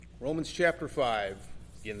Romans chapter 5,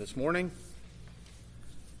 again this morning.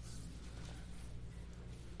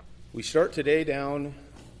 We start today down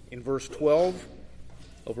in verse 12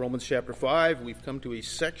 of Romans chapter 5. We've come to a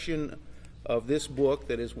section of this book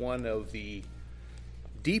that is one of the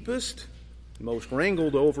deepest, most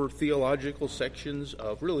wrangled over theological sections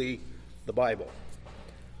of really the Bible.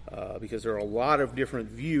 Because there are a lot of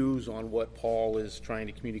different views on what Paul is trying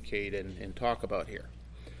to communicate and talk about here.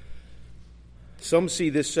 Some see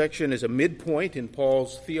this section as a midpoint in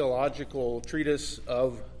Paul's theological treatise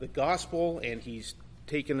of the gospel, and he's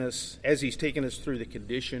taken us through the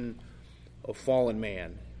condition of fallen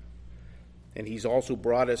man. And he's also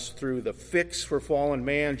brought us through the fix for fallen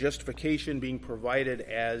man, justification being provided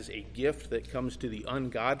as a gift that comes to the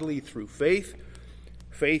ungodly through faith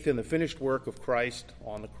in the finished work of Christ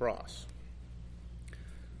on the cross.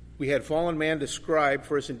 We had fallen man described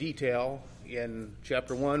for us in detail in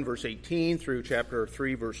chapter 1, verse 18 through chapter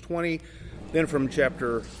 3, verse 20. Then from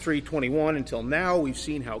chapter 3:21 until now, we've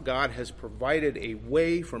seen how God has provided a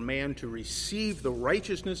way for man to receive the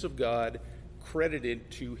righteousness of God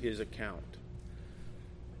credited to his account.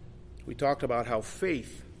 We talked about how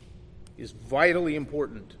faith is vitally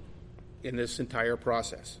important in this entire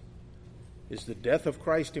process. Is the death of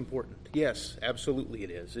Christ important? Yes, absolutely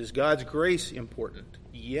it is. Is God's grace important?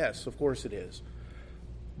 Yes, of course it is.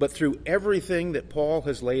 But through everything that Paul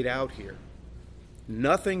has laid out here,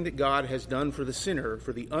 nothing that God has done for the sinner,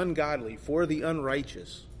 for the ungodly, for the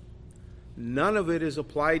unrighteous, none of it is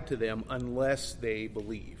applied to them unless they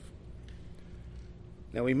believe.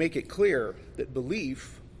 Now we make it clear that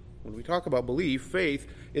belief, when we talk about belief, faith,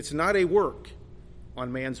 it's not a work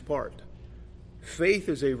on man's part. Faith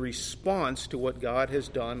is a response to what God has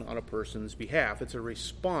done on a person's behalf. It's a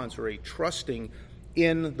response or a trusting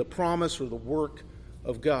in the promise or the work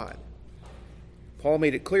of God. Paul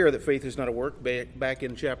made it clear that faith is not a work back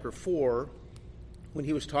in chapter 4 when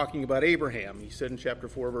he was talking about Abraham. He said in chapter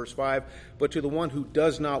 4, verse 5, "But to the one who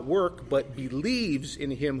does not work but believes in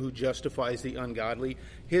him who justifies the ungodly,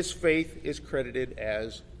 his faith is credited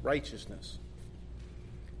as righteousness."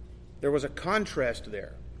 There was a contrast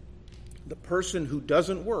there. The person who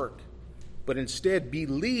doesn't work but instead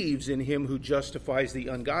believes in him who justifies the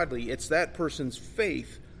ungodly, it's that person's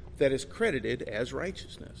faith that is credited as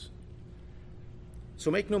righteousness.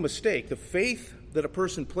 So make no mistake, the faith that a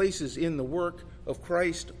person places in the work of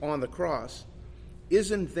Christ on the cross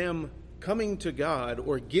isn't them coming to God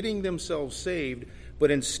or getting themselves saved,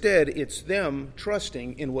 but instead it's them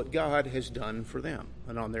trusting in what God has done for them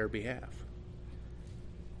and on their behalf.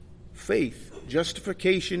 Faith,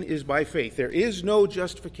 justification is by faith. There is no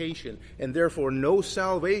justification and therefore no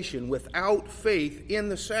salvation without faith in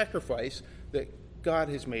the sacrifice that God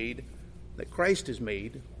has made, that Christ has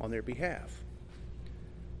made on their behalf.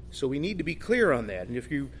 So we need to be clear on that. And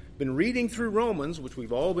if you've been reading through Romans, which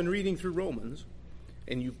we've all been reading through Romans,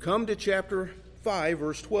 and you've come to chapter 5,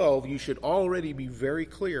 verse 12, you should already be very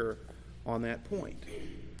clear on that point.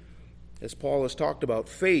 As Paul has talked about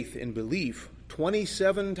faith and belief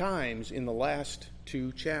 27 times in the last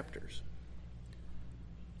 2 chapters.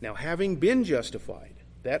 Now, having been justified,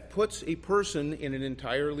 that puts a person in an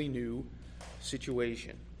entirely new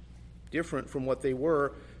situation, different from what they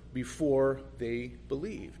were before they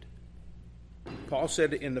believed. Paul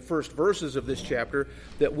said in the first verses of this chapter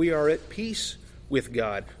that we are at peace with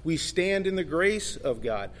God. We stand in the grace of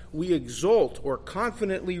God. We exult or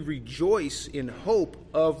confidently rejoice in hope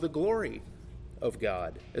of the glory of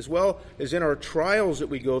God, as well as in our trials that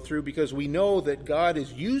we go through, because we know that God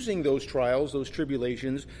is using those trials, those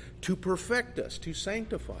tribulations, to perfect us, to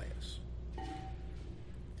sanctify us.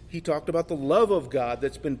 He talked about the love of God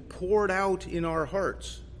that's been poured out in our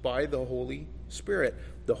hearts by the Holy Spirit.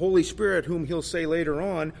 The Holy Spirit, whom he'll say later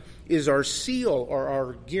on, is our seal or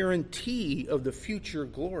our guarantee of the future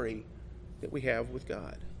glory that we have with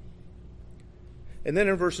God. And then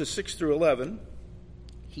in verses 6 through 11,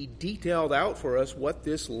 he detailed out for us what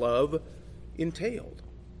this love entailed.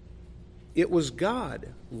 It was God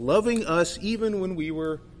loving us even when we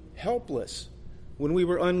were helpless, when we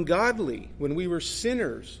were ungodly, when we were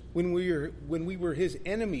sinners, when we were his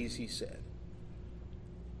enemies, he said.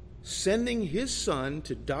 Sending his Son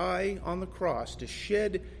to die on the cross, to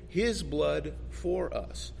shed his blood for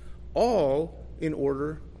us, all in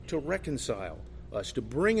order to reconcile us, to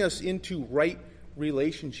bring us into right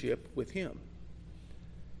relationship with him.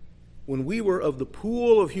 When we were of the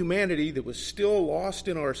pool of humanity that was still lost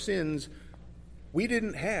in our sins, we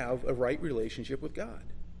didn't have a right relationship with God.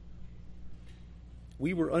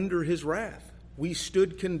 We were under his wrath. We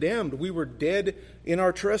stood condemned. We were dead in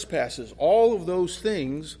our trespasses. All of those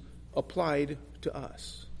things applied to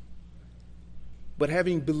us. But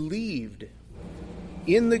having believed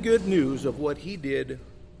in the good news of what he did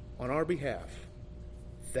on our behalf,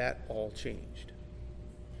 that all changed.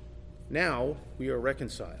 Now we are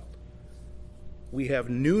reconciled. We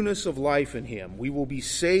have newness of life in him. We will be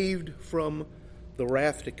saved from the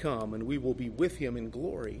wrath to come, and we will be with him in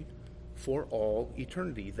glory for all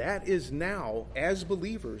eternity. That is now, as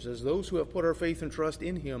believers, as those who have put our faith and trust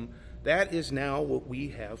in him, that is now what we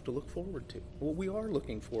have to look forward to, what we are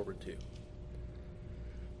looking forward to.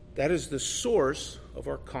 That is the source of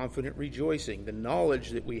our confident rejoicing, the knowledge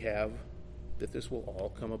that we have that this will all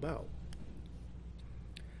come about.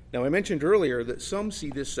 Now, I mentioned earlier that some see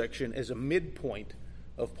this section as a midpoint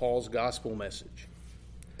of Paul's gospel message.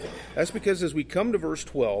 That's because as we come to verse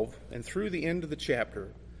 12 and through the end of the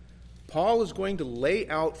chapter, Paul is going to lay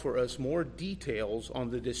out for us more details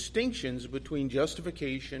on the distinctions between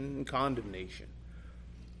justification and condemnation.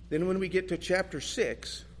 Then when we get to chapter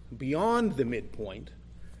 6, beyond the midpoint,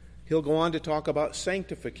 he'll go on to talk about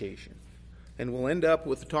sanctification. And we'll end up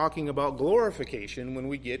with talking about glorification when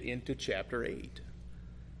we get into chapter 8.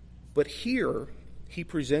 But here, he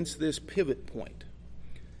presents this pivot point,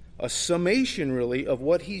 a summation, really, of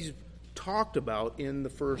what he's talked about in the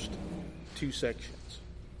first two sections.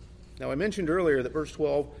 Now, I mentioned earlier that verse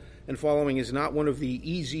 12 and following is not one of the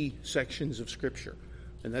easy sections of Scripture,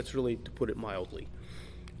 and that's really to put it mildly.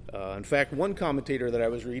 In fact, one commentator that I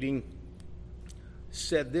was reading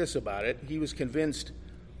said this about it. He was convinced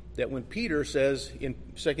that when Peter says in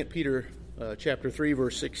 2 Peter chapter 3,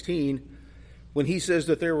 verse 16, when he says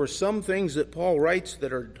that there were some things that Paul writes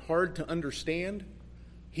that are hard to understand,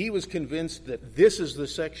 he was convinced that this is the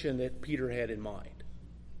section that Peter had in mind.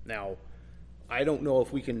 Now, I don't know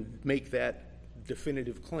if we can make that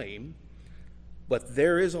definitive claim, but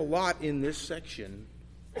there is a lot in this section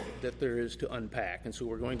that there is to unpack. And so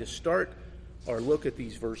we're going to start our look at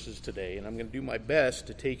these verses today, and I'm going to do my best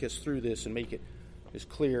to take us through this and make it as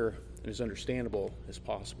clear and as understandable as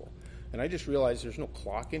possible. And I just realized there's no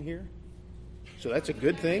clock in here, so that's a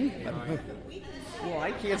good thing. Well,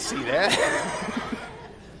 I can't see that.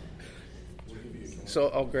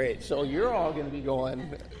 So, oh, great. So you're all going to be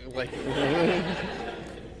going like,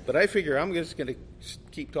 but I figure I'm just going to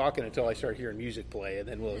keep talking until I start hearing music play, and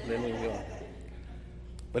then we'll go.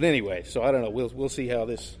 But anyway, so I don't know. We'll see how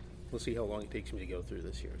this. We'll see how long it takes me to go through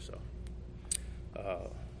this here. So,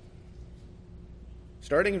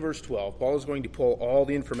 starting in verse 12, Paul is going to pull all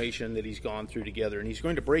the information that he's gone through together, and he's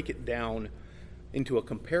going to break it down into a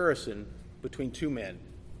comparison between two men.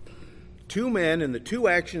 Two men and the two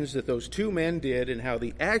actions that those two men did, and how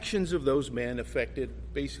the actions of those men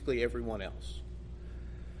affected basically everyone else.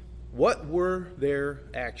 What were their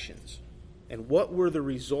actions? And what were the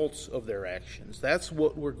results of their actions? That's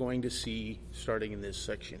what we're going to see starting in this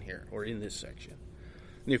section here, or in this section.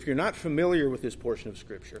 And if you're not familiar with this portion of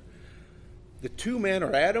Scripture, the two men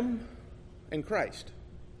are Adam and Christ.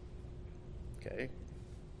 Okay?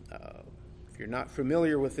 If you're not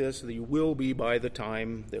familiar with this, you will be by the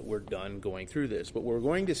time that we're done going through this. But we're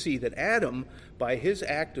going to see that Adam, by his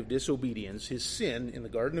act of disobedience, his sin in the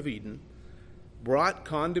Garden of Eden, brought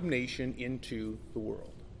condemnation into the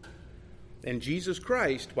world. And Jesus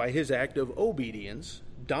Christ, by his act of obedience,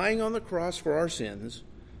 dying on the cross for our sins,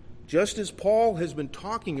 just as Paul has been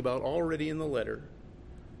talking about already in the letter,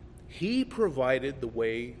 he provided the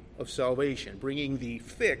way of salvation, bringing the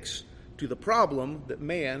fix to the problem that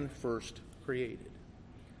man first created.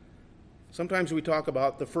 Sometimes we talk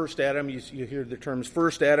about the first Adam. You hear the terms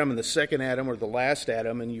first Adam and the second Adam, or the last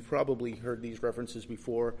Adam, and you've probably heard these references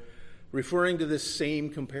before, referring to this same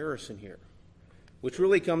comparison here, which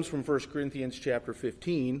really comes from 1 Corinthians chapter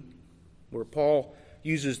 15, where Paul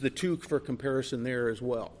uses the two for comparison there as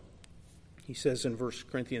well. He says in 1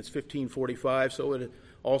 Corinthians 15:45, so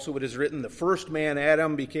it is written, the first man,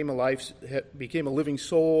 Adam, became a living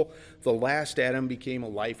soul. The last Adam became a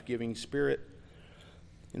life-giving spirit.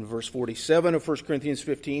 In verse 47 of 1 Corinthians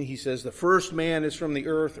 15, he says, the first man is from the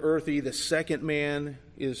earth, earthy. The second man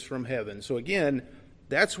is from heaven. So again,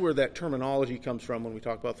 that's where that terminology comes from when we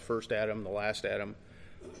talk about the first Adam, the last Adam.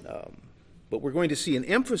 But we're going to see an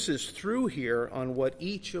emphasis through here on what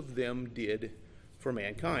each of them did for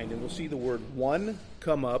mankind. And we'll see the word one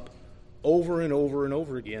come up over and over and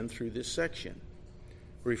over again through this section,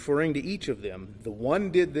 referring to each of them. The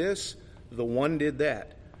one did this, the one did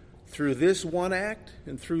that, through this one act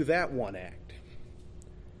and through that one act.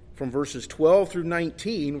 From verses 12 through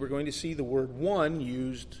 19, we're going to see the word one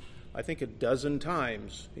used, I think, a dozen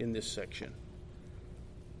times in this section.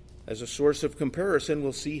 As a source of comparison,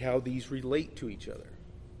 we'll see how these relate to each other.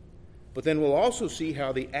 But then we'll also see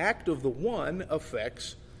how the act of the one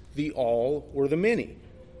affects the all or the many.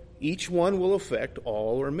 Each one will affect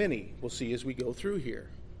all or many. We'll see as we go through here.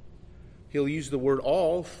 He'll use the word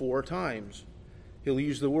all 4 times. He'll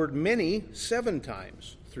use the word many 7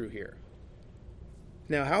 times through here.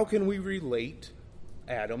 Now, how can we relate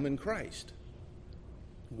Adam and Christ?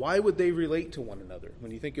 Why would they relate to one another?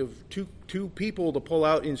 When you think of two people to pull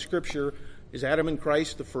out in Scripture, is Adam and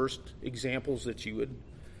Christ the first examples that you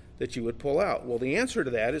would pull out? Well, the answer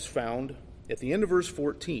to that is found at the end of verse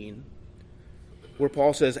 14, where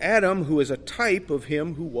Paul says, Adam, who is a type of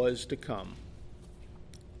him who was to come.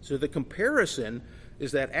 So the comparison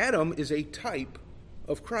is that Adam is a type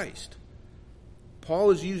of Christ.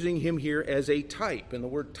 Paul is using him here as a type, and the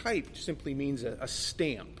word type simply means a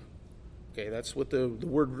stamp. Okay, that's what the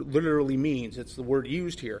word literally means. It's the word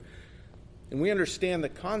used here. And we understand the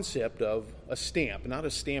concept of a stamp, not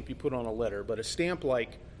a stamp you put on a letter, but a stamp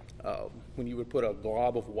like when you would put a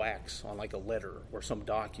glob of wax on like a letter or some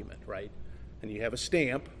document, right? And you have a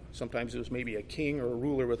stamp. Sometimes it was maybe a king or a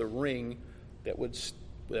ruler with a ring that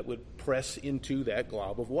would press into that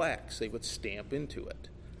glob of wax. They would stamp into it.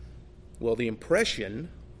 Well, the impression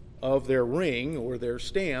of their ring or their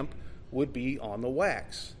stamp would be on the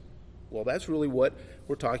wax. Well, that's really what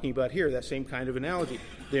we're talking about here, that same kind of analogy.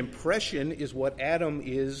 The impression is what Adam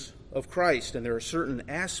is of Christ, and there are certain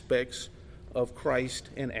aspects of Christ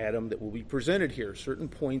and Adam that will be presented here, certain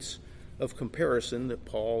points of comparison that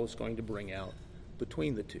Paul is going to bring out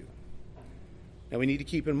between the two. Now, we need to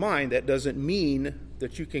keep in mind that doesn't mean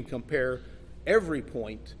that you can compare every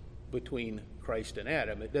point between Christ and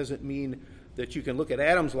Adam. It doesn't mean that you can look at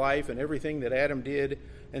Adam's life and everything that Adam did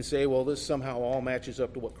and say, well, this somehow all matches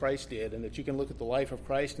up to what Christ did, and that you can look at the life of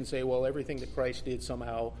Christ and say, well, everything that Christ did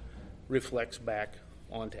somehow reflects back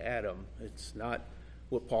onto Adam. It's not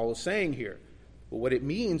what Paul is saying here. But what it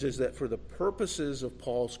means is that for the purposes of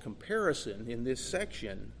Paul's comparison in this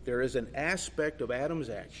section, there is an aspect of Adam's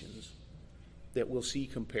actions that we'll see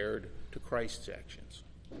compared to Christ's actions.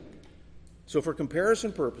 So for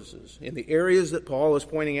comparison purposes, in the areas that Paul is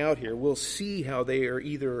pointing out here, we'll see how they are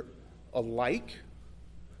either alike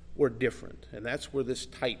or different. And that's where this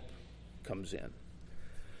type comes in.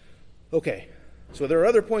 Okay, so there are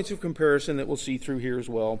other points of comparison that we'll see through here as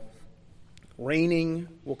well. Reigning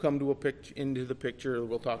will come into the picture.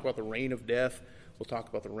 We'll talk about the reign of death. We'll talk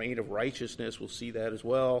about the reign of righteousness. We'll see that as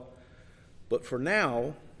well. But for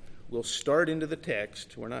now, we'll start into the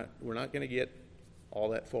text. We're not going to get all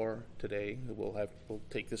that far today. We'll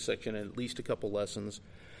take this section in at least a couple lessons.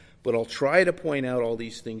 But I'll try to point out all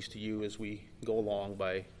these things to you as we go along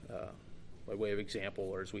by way of example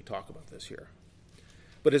or as we talk about this here.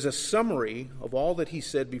 But as a summary of all that he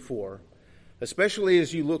said before, especially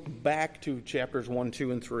as you look back to chapters 1,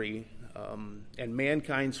 2, and 3, and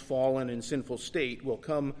mankind's fallen and sinful state, we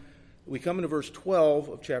come into verse 12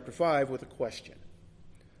 of chapter 5 with a question.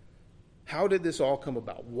 How did this all come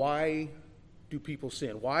about? Why do people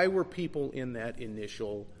sin? Why were people in that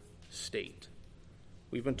initial state?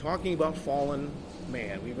 We've been talking about fallen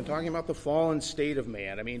man. We've been talking about the fallen state of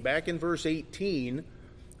man. I mean, back in verse 18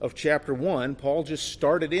 of chapter 1, Paul just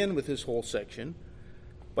started in with this whole section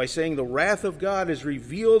by saying the wrath of God is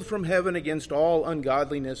revealed from heaven against all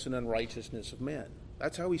ungodliness and unrighteousness of men.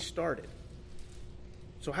 That's how he started.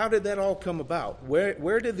 So how did that all come about?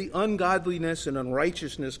 Where did the ungodliness and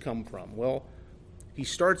unrighteousness come from? Well, he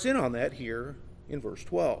starts in on that here in verse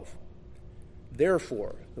 12.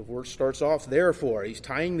 Therefore, the verse starts off, therefore. He's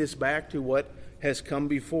tying this back to what has come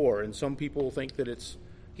before. And some people think that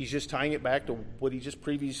he's just tying it back to what he just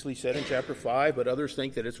previously said in chapter 5, but others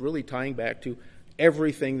think that it's really tying back to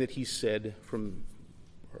everything that he said from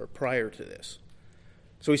or prior to this.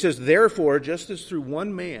 So he says, therefore, just as through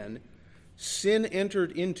one man sin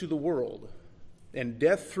entered into the world, and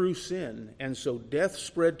death through sin, and so death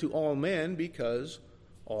spread to all men because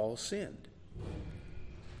all sinned.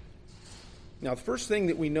 Now, the first thing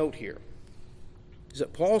that we note here is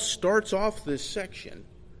that Paul starts off this section,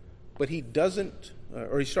 but he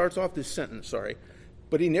starts off this sentence,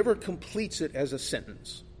 but he never completes it as a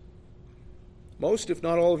sentence. Most, if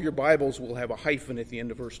not all, of your Bibles will have a hyphen at the end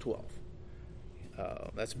of verse 12.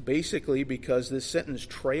 That's basically because this sentence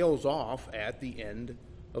trails off at the end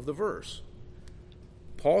of the verse.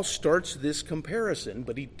 Paul starts this comparison,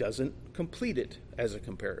 but he doesn't complete it as a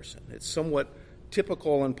comparison. It's somewhat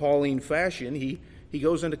typical in Pauline fashion. He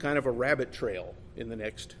goes into kind of a rabbit trail in the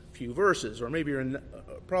next few verses, or maybe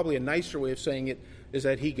probably a nicer way of saying it is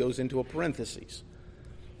that he goes into a parenthesis.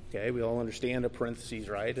 Okay, we all understand a parenthesis,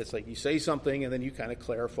 right? It's like you say something and then you kind of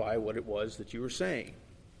clarify what it was that you were saying.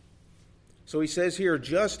 So he says here,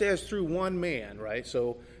 just as through one man, right?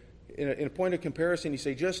 So in a point of comparison, you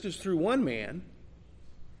say, just as through one man,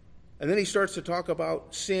 And then he starts to talk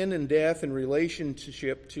about sin and death in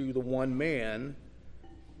relationship to the one man.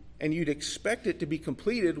 And you'd expect it to be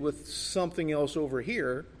completed with something else over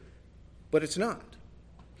here, but it's not.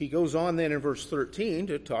 He goes on then in verse 13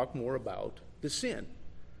 to talk more about the sin.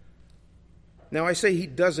 Now I say he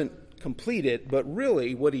doesn't complete it, but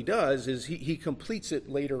really what he does is he completes it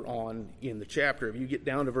later on in the chapter. If you get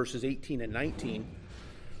down to verses 18 and 19,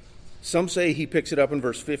 some say he picks it up in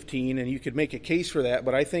verse 15, and you could make a case for that,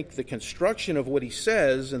 but I think the construction of what he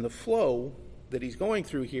says and the flow that he's going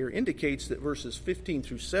through here indicates that verses 15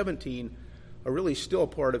 through 17 are really still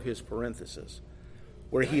part of his parenthesis,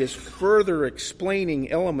 where he is further explaining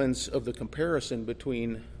elements of the comparison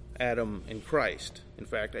between Adam and Christ. In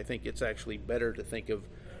fact, I think it's actually better to think of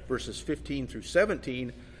verses 15 through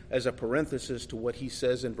 17 as a parenthesis to what he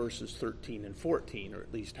says in verses 13 and 14, or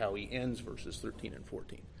at least how he ends verses 13 and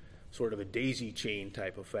 14. Sort of a daisy chain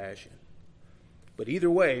type of fashion. But either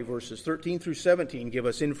way, verses 13 through 17 give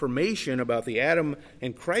us information about the Adam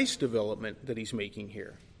and Christ development that he's making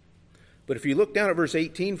here. But if you look down at verse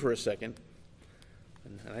 18 for a second,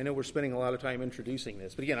 and I know we're spending a lot of time introducing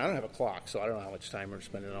this, but again, I don't have a clock, so I don't know how much time we're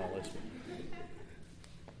spending on all this.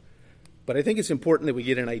 But I think it's important that we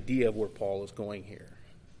get an idea of where Paul is going here.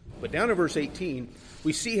 But down to verse 18,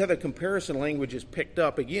 we see how the comparison language is picked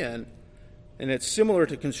up again, and it's similar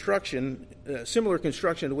construction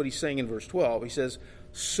to what he's saying in verse 12. He says,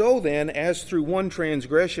 "So then, as through one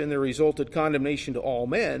transgression there resulted condemnation to all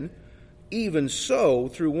men, even so,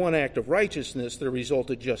 through one act of righteousness there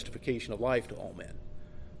resulted justification of life to all men."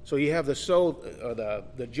 So you have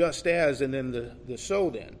the just as, and then the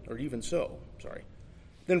so then, or even so, sorry.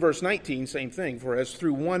 Then verse 19, same thing. "For as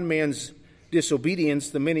through one man's disobedience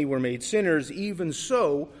the many were made sinners, even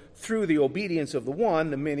so, through the obedience of the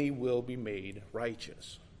one, the many will be made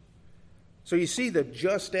righteous." So you see the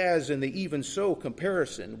just as and the even so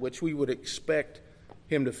comparison, which we would expect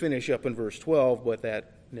him to finish up in verse 12, but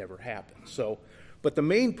that never happened. But the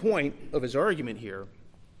main point of his argument here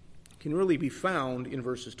can really be found in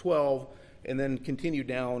verses 12 and then continue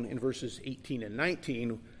down in verses 18 and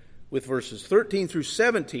 19, with verses 13 through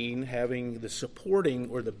 17 having the supporting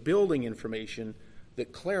or the building information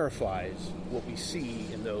that clarifies what we see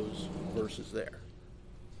in those verses there.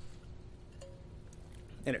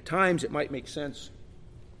 And at times it might make sense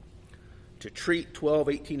to treat 12,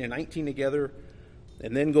 18, and 19 together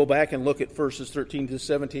and then go back and look at verses 13 to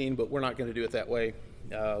 17, but we're not going to do it that way.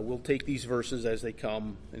 We'll take these verses as they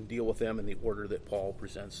come and deal with them in the order that Paul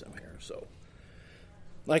presents them here. So,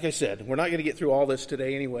 like I said, we're not going to get through all this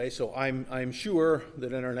today anyway, so I'm sure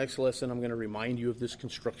that in our next lesson I'm going to remind you of this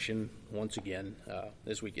construction once again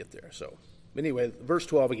as we get there. So, anyway, verse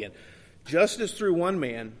 12 again. "Just as through one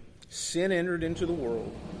man sin entered into the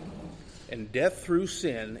world, and death through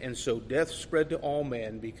sin, and so death spread to all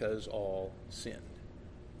men because all sinned."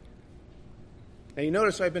 Now you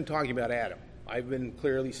notice I've been talking about Adam. I've been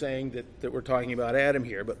clearly saying that we're talking about Adam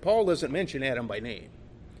here, but Paul doesn't mention Adam by name.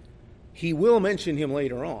 He will mention him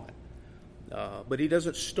later on, but he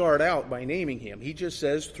doesn't start out by naming him. He just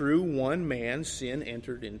says, through one man sin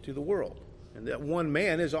entered into the world. And that one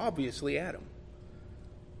man is obviously Adam.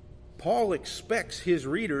 Paul expects his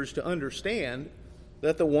readers to understand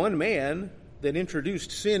that the one man that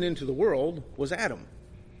introduced sin into the world was Adam.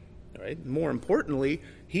 Right? More importantly,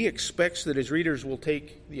 he expects that his readers will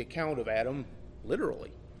take the account of Adam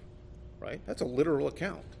literally. Right? That's a literal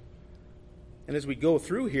account. And as we go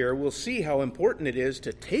through here, we'll see how important it is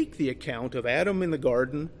to take the account of Adam in the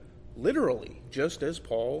garden literally, just as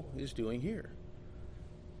Paul is doing here.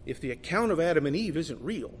 If the account of Adam and Eve isn't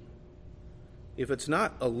real, if it's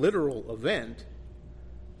not a literal event,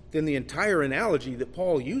 then the entire analogy that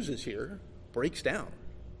Paul uses here breaks down.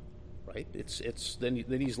 Right? Then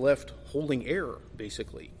he's left holding air,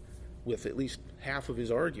 basically, with at least half of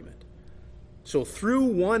his argument. So through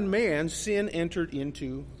one man, sin entered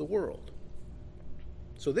into the world.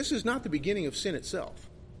 So this is not the beginning of sin itself.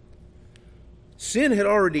 Sin had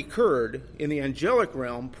already occurred in the angelic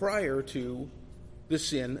realm prior to the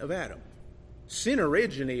sin of Adam. Sin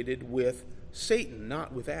originated with Satan,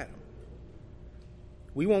 not with Adam.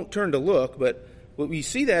 We won't turn to look, but we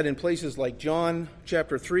see that in places like John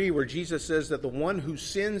chapter 3, where Jesus says that the one who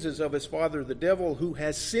sins is of his father the devil, who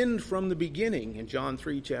has sinned from the beginning, in John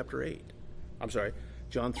 3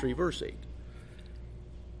 verse 8.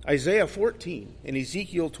 Isaiah 14 and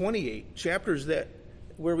Ezekiel 28, chapters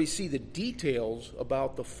where we see the details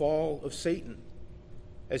about the fall of Satan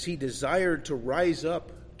as he desired to rise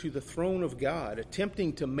up to the throne of God,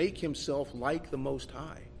 attempting to make himself like the Most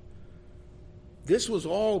High. This was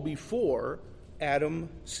all before Adam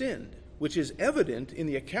sinned, which is evident in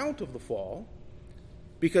the account of the fall,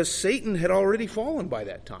 Because Satan had already fallen by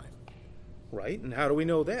that time, right? And how do we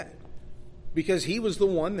know that? Because he was the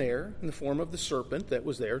one there in the form of the serpent that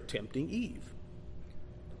was there tempting Eve.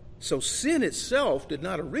 So sin itself did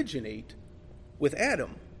not originate with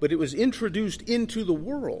Adam, but it was introduced into the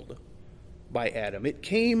world by Adam. It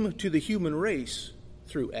came to the human race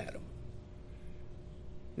through Adam.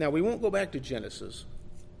 Now, we won't go back to Genesis,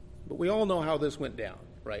 but we all know how this went down,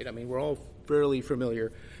 right? I mean, we're all fairly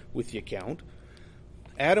familiar with the account.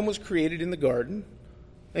 Adam was created in the garden,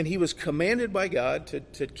 and he was commanded by God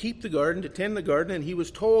to keep the garden, to tend the garden, and he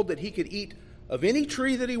was told that he could eat of any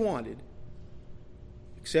tree that he wanted,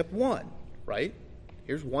 except one, right?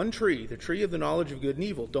 Here's one tree, the tree of the knowledge of good and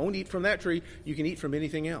evil. Don't eat from that tree. You can eat from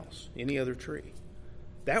anything else, any other tree.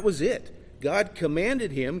 That was it. God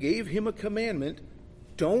commanded him, gave him a commandment,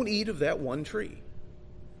 don't eat of that one tree.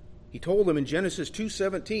 He told him in Genesis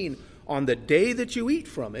 2:17, on the day that you eat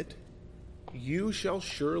from it, you shall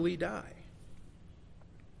surely die.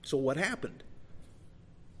 So what happened?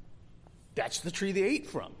 That's the tree they ate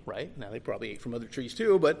from, right? Now, they probably ate from other trees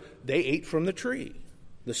too, but they ate from the tree.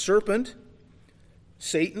 The serpent,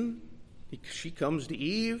 Satan, she comes to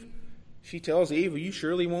Eve. She tells Eve, you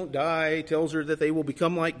surely won't die. Tells her that they will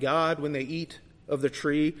become like God when they eat of the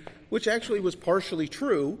tree, which actually was partially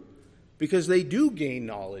true because they do gain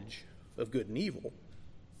knowledge of good and evil.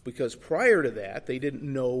 Because prior to that, they didn't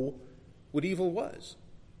know what evil was.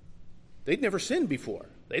 They'd never sinned before.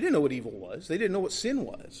 They didn't know what evil was. They didn't know what sin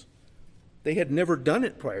was. They had never done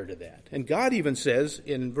it prior to that. And God even says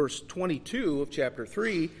in verse 22 of chapter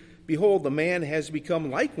 3, behold, the man has become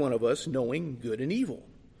like one of us, knowing good and evil.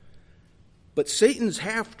 But Satan's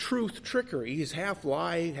half-truth trickery, his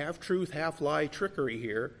half-lie, half-truth, half-lie trickery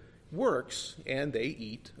here, works, and they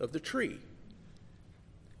eat of the tree.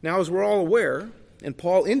 Now, as we're all aware, and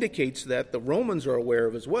Paul indicates that the Romans are aware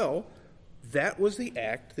of as well, that was the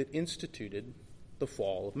act that instituted the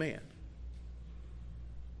fall of man.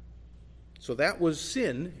 So that was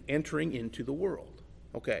sin entering into the world.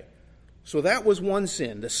 Okay, so that was one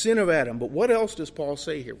sin, the sin of Adam. But what else does Paul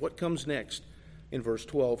say here? What comes next in verse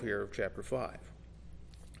 12 here of chapter 5?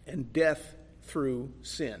 And death through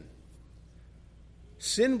sin.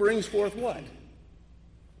 Sin brings forth what?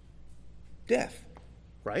 Death,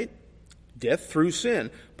 right? Death through sin.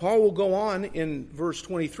 Paul will go on in verse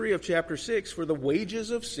 23 of chapter 6, for the wages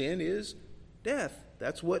of sin is death.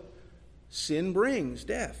 That's what sin brings,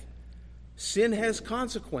 death. Sin has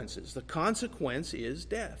consequences. The consequence is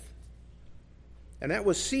death. And that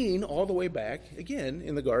was seen all the way back, again,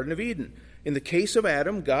 in the Garden of Eden. In the case of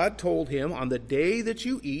Adam, God told him, on the day that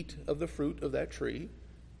you eat of the fruit of that tree,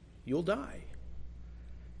 you'll die.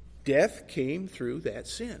 Death came through that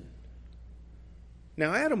sin.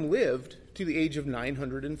 Now, Adam lived to the age of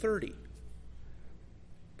 930.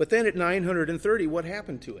 But then at 930, what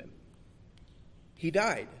happened to him? He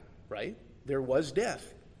died, right? There was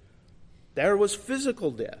death. There was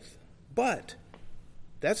physical death. But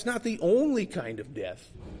that's not the only kind of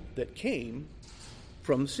death that came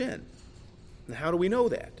from sin. And how do we know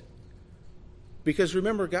that? Because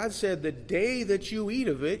remember, God said, the day that you eat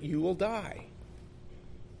of it, you will die.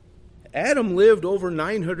 Adam lived over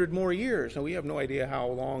 900 more years. Now, we have no idea how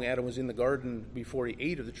long Adam was in the garden before he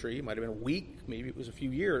ate of the tree. It might have been a week. Maybe it was a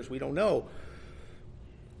few years. We don't know.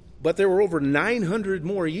 But there were over 900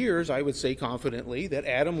 more years, I would say confidently, that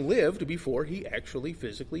Adam lived before he actually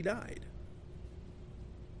physically died.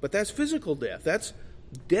 But that's physical death. That's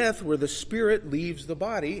death where the spirit leaves the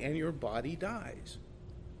body and your body dies.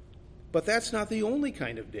 But that's not the only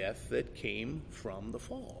kind of death that came from the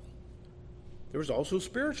fall. There was also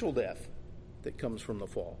spiritual death that comes from the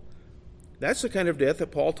fall. That's the kind of death that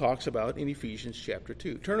Paul talks about in Ephesians chapter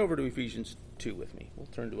 2. Turn over to Ephesians 2 with me. We'll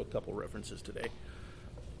turn to a couple references today.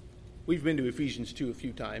 We've been to Ephesians 2 a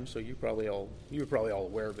few times, so you were probably all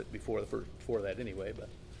aware of it before that anyway. But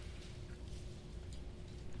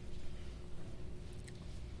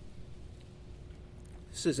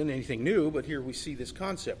this isn't anything new, but here we see this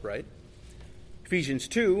concept, right? Ephesians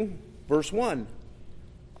 2, verse 1.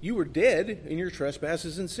 You were dead in your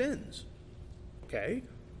trespasses and sins. Okay?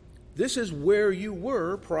 This is where you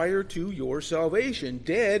were prior to your salvation,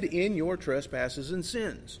 dead in your trespasses and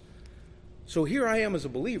sins. So here I am as a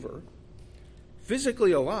believer,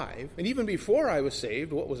 physically alive, and even before I was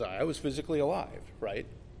saved, what was I? I was physically alive, right?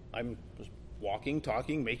 I was walking,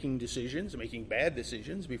 talking, making decisions, making bad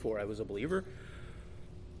decisions before I was a believer.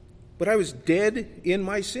 But I was dead in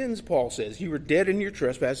my sins, Paul says. You were dead in your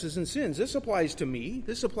trespasses and sins. This applies to me.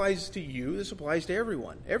 This applies to you. This applies to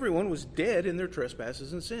everyone. Everyone was dead in their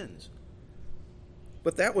trespasses and sins.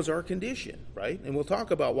 But that was our condition, right? And we'll talk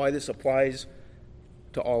about why this applies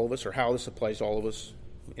to all of us, or how this applies to all of us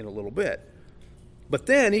in a little bit. But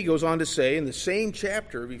then he goes on to say in the same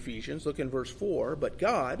chapter of Ephesians, look in verse 4, but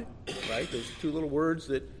God, right, those two little words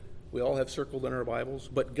that we all have circled in our Bibles,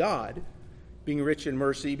 but God, being rich in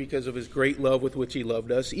mercy because of his great love with which he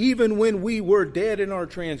loved us, even when we were dead in our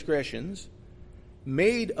transgressions,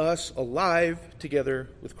 made us alive together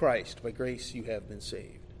with Christ. By grace you have been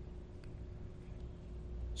saved.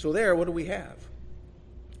 So there, what do we have?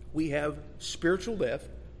 We have spiritual death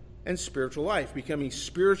and spiritual life, becoming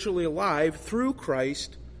spiritually alive through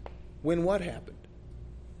Christ when what happened?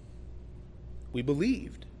 We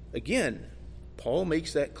believed. Again, Paul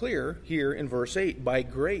makes that clear here in verse 8, by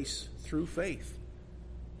grace through faith.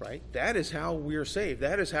 Right? That is how we are saved.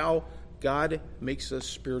 That is how God makes us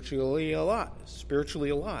spiritually alive. Spiritually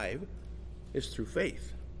alive is through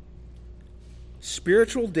faith.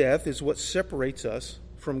 Spiritual death is what separates us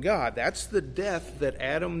from God. That's the death that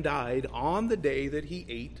Adam died on the day that he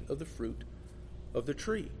ate of the fruit of the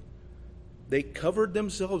tree. They covered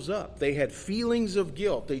themselves up. They had feelings of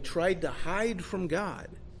guilt. They tried to hide from God.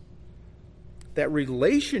 That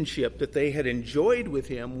relationship that they had enjoyed with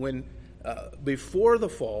him when before the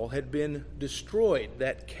fall had been destroyed.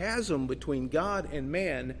 That chasm between God and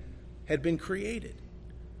man had been created.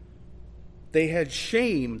 They had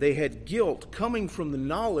shame, they had guilt coming from the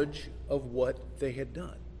knowledge of what they had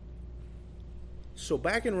done. So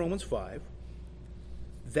back in Romans 5,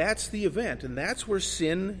 that's the event, and that's where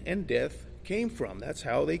sin and death came from. That's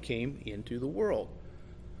how they came into the world.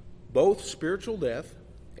 Both spiritual death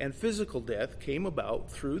and physical death came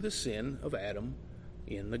about through the sin of Adam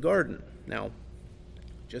in the garden. Now,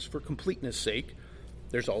 just for completeness' sake,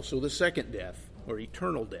 there's also the second death, or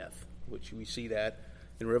eternal death, which we see that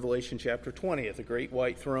in Revelation chapter 20 at the great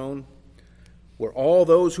white throne, where all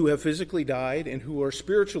those who have physically died and who are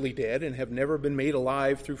spiritually dead and have never been made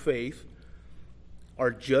alive through faith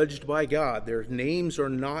are judged by God. Their names are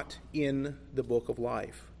not in the book of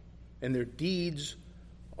life, and their deeds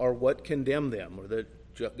are what condemn them, or that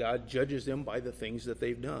God judges them by the things that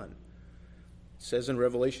they've done. It says in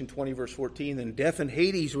Revelation 20, verse 14, then death and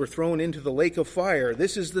Hades were thrown into the lake of fire.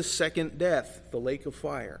 This is the second death, the lake of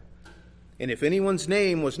fire. And if anyone's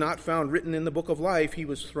name was not found written in the book of life, he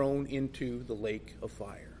was thrown into the lake of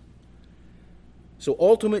fire. So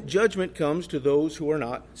ultimate judgment comes to those who are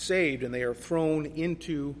not saved, and they are thrown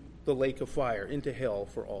into the lake of fire, into hell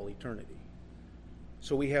for all eternity.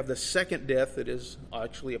 So we have the second death that is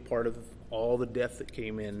actually a part of all the death that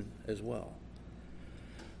came in as well.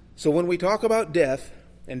 So when we talk about death,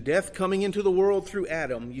 and death coming into the world through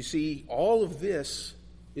Adam, you see all of this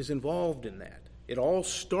is involved in that. It all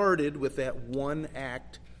started with that one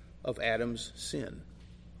act of Adam's sin.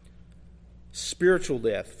 Spiritual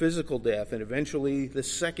death, physical death, and eventually the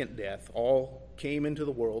second death all came into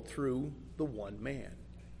the world through the one man.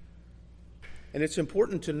 And it's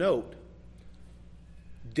important to note,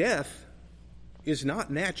 death is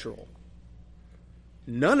not natural.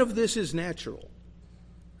 None of this is natural.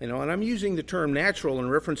 And I'm using the term natural in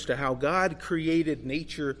reference to how God created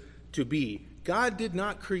nature to be. God did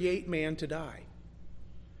not create man to die.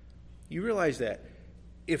 You realize that.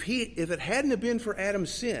 If it hadn't have been for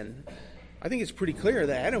Adam's sin, I think it's pretty clear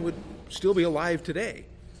that Adam would still be alive today,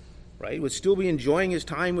 right? He would still be enjoying his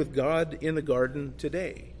time with God in the garden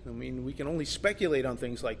today. I mean, we can only speculate on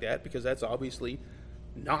things like that because that's obviously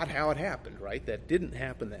not how it happened, right? That didn't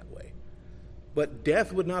happen that way. But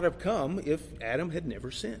death would not have come if Adam had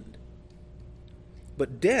never sinned.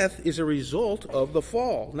 But death is a result of the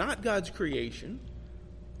fall, not God's creation.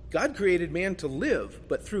 God created man to live,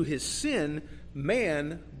 but through his sin,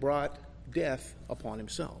 man brought death upon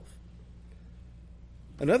himself.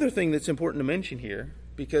 Another thing that's important to mention here,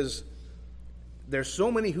 because there's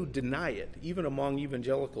so many who deny it, even among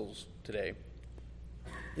evangelicals today,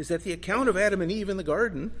 is that the account of Adam and Eve in the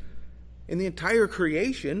garden and the entire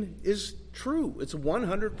creation is true. It's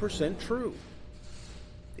 100% true.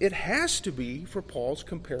 It has to be for Paul's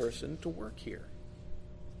comparison to work here.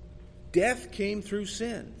 Death came through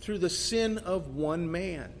sin, through the sin of one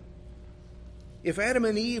man. If Adam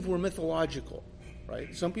and Eve were mythological,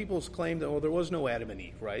 right? Some people claim that, there was no Adam and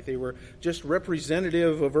Eve, right? They were just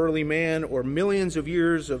representative of early man or millions of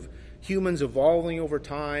years of humans evolving over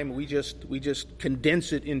time. We just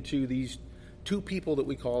condense it into these two people that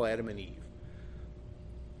we call Adam and Eve.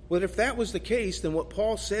 Well, if that was the case, then what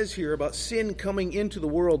Paul says here about sin coming into the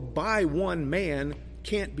world by one man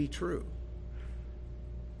can't be true.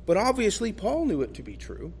 But obviously, Paul knew it to be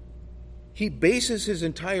true. He bases his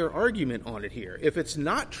entire argument on it here. If it's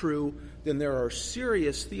not true, then there are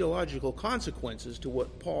serious theological consequences to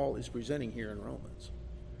what Paul is presenting here in Romans.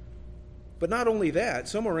 But not only that,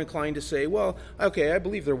 some are inclined to say, well, okay, I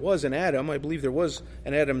believe there was an Adam. I believe there was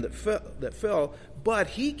an Adam that fell, but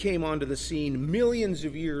he came onto the scene millions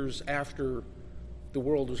of years after the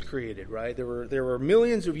world was created, right? There were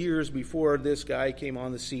millions of years before this guy came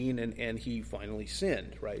on the scene, and he finally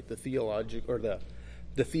sinned, right? The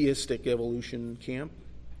theistic evolution camp.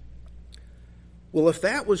 Well, if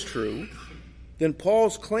that was true, then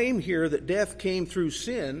Paul's claim here that death came through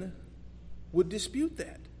sin would dispute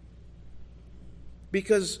that.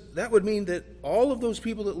 Because that would mean that all of those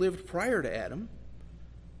people that lived prior to Adam,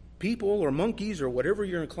 people or monkeys or whatever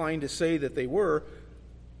you're inclined to say that they were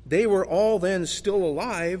all then still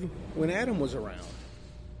alive when Adam was around.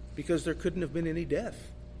 Because there couldn't have been any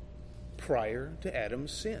death prior to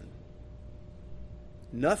Adam's sin.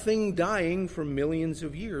 Nothing dying for millions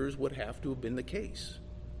of years would have to have been the case.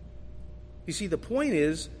 You see, the point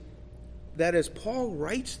is that as Paul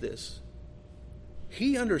writes this,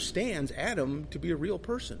 he understands Adam to be a real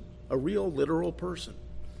person, a real literal person,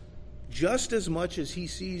 just as much as he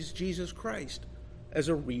sees Jesus Christ as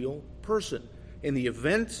a real person. And the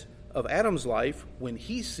event of Adam's life when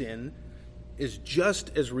he sinned is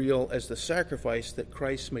just as real as the sacrifice that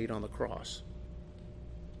Christ made on the cross.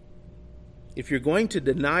 If you're going to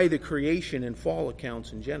deny the creation and fall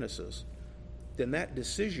accounts in Genesis, then that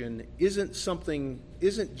decision isn't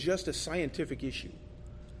just a scientific issue.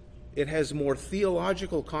 It has more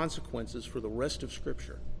theological consequences for the rest of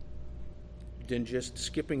Scripture than just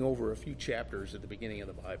skipping over a few chapters at the beginning of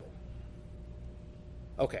the Bible.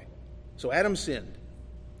 Okay, so Adam sinned.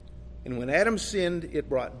 And when Adam sinned, it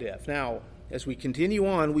brought death. Now, as we continue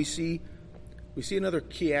on, we see another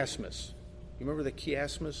chiasmus. You remember the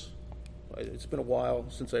chiasmus? It's been a while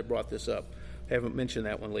since I brought this up. I haven't mentioned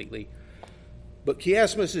that one lately. But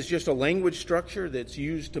chiasmus is just a language structure that's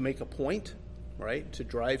used to make a point, right? To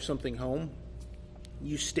drive something home.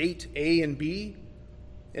 You state A and B,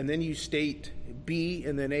 and then you state B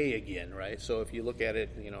and then A again, right? So if you look at it,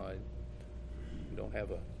 I don't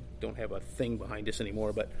have a thing behind this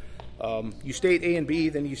anymore, but you state A and B,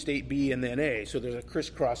 then you state B and then A. So there's a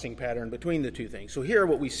crisscrossing pattern between the two things. So here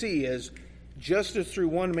what we see is just as through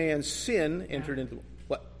one man's sin entered into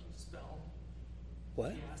what? Spell.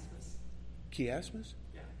 What? Chiasmus?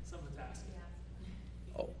 Yeah, someone's asking.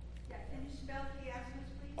 Oh. Yeah, can you spell chiasmus,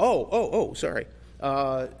 please? Oh, sorry.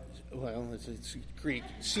 Well, it's Greek.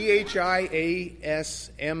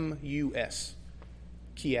 Chiasmus.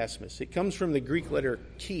 Chiasmus. It comes from the Greek letter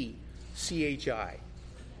chi, chi.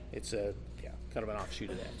 It's kind of an offshoot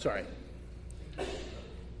of that. Sorry.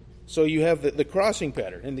 So you have the crossing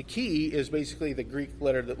pattern, and the chi is basically the Greek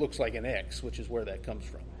letter that looks like an X, which is where that comes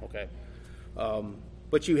from. Okay,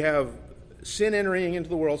 but you have sin entering into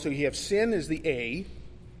the world, so you have sin is the A,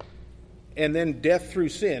 and then death through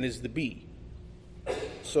sin is the B.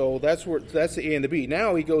 So that's the A and the B.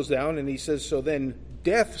 Now he goes down and he says, so then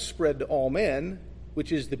death spread to all men,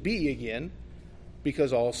 which is the B again,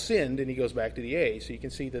 because all sinned, and he goes back to the A. So you can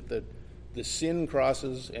see that the sin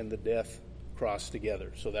crosses and the death cross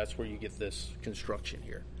together. So that's where you get this construction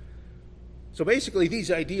here. So basically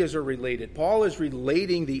these ideas are related. Paul is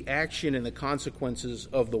relating the action and the consequences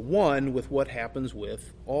of the one with what happens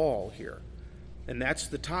with all here. And that's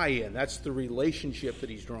the tie-in. That's the relationship that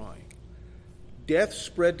he's drawing. Death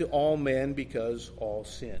spread to all men because all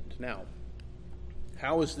sinned. Now,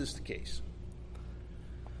 how is this the case?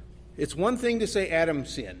 It's one thing to say Adam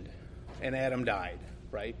sinned and Adam died,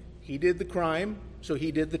 right? He did the crime, so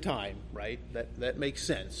he did the time, right? That makes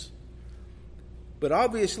sense. But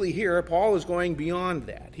obviously here, Paul is going beyond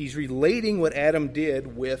that. He's relating what Adam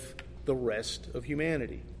did with the rest of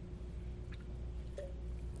humanity.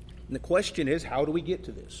 And the question is, how do we get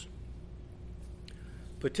to this?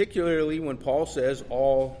 Particularly when Paul says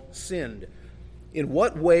all sinned. In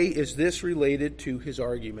what way is this related to his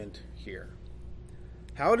argument here?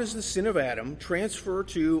 How does the sin of Adam transfer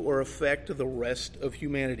to or affect the rest of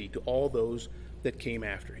humanity, to all those that came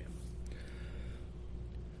after him?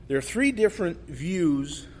 There are three different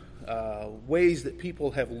views, ways that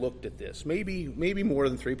people have looked at this. Maybe more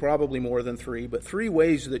than three, probably more than three, but three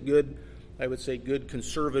ways that good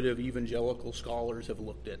conservative evangelical scholars have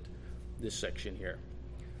looked at this section here.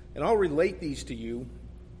 And I'll relate these to you,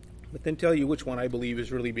 but then tell you which one I believe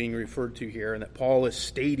is really being referred to here and that Paul is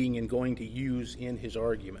stating and going to use in his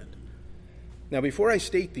argument. Now, before I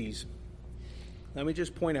state these, let me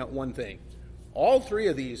just point out one thing. All three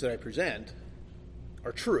of these that I present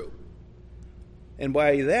are true. And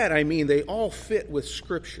by that, I mean they all fit with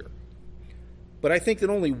Scripture. But I think that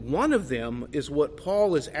only one of them is what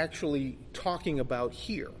Paul is actually talking about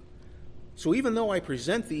here. So even though I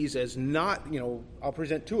present these as not, I'll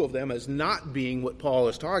present two of them as not being what Paul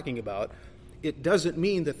is talking about, it doesn't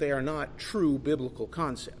mean that they are not true biblical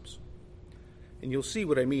concepts. And you'll see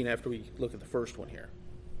what I mean after we look at the first one here.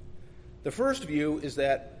 The first view is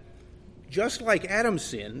that just like Adam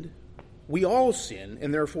sinned, we all sin,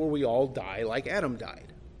 and therefore we all die like Adam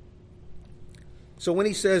died. So when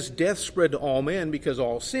he says death spread to all men because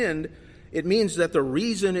all sinned, it means that the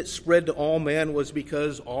reason it spread to all men was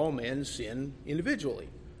because all men sin individually.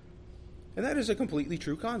 And that is a completely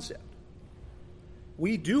true concept.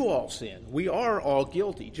 We do all sin. We are all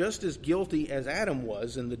guilty, just as guilty as Adam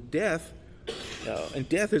was, and death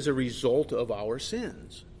is a result of our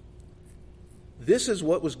sins. This is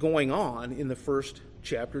what was going on in the first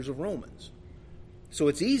chapters of Romans. So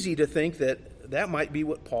it's easy to think that that might be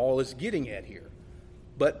what Paul is getting at here.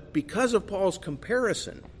 But because of Paul's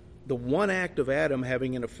comparison, the one act of Adam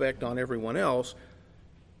having an effect on everyone else,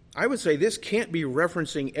 I would say this can't be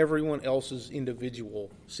referencing everyone else's individual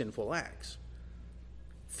sinful acts.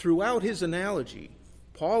 Throughout his analogy,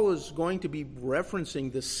 Paul is going to be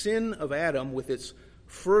referencing the sin of Adam with its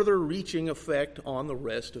further reaching effect on the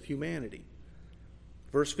rest of humanity.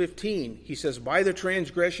 Verse 15, he says, by the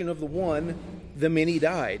transgression of the one, the many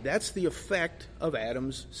died. That's the effect of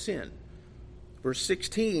Adam's sin. Verse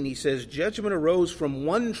 16, he says, judgment arose from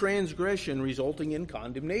one transgression resulting in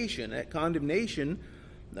condemnation. That condemnation,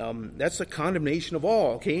 that's the condemnation of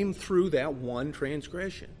all, came through that one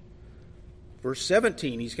transgression. Verse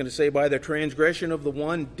 17, he's going to say, by the transgression of the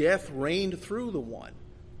one, death reigned through the one.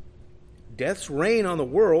 Death's reign on the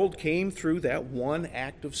world came through that one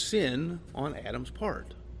act of sin on Adam's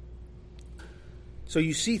part. So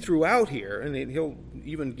you see throughout here, and he'll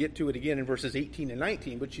even get to it again in verses 18 and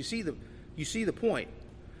 19, but you see the point.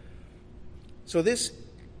 So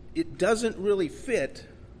it doesn't really fit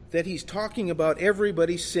that he's talking about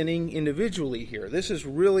everybody sinning individually here. This is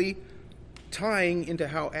really tying into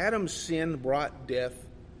how Adam's sin brought death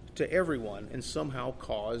to everyone and somehow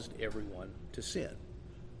caused everyone to sin.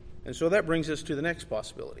 And so that brings us to the next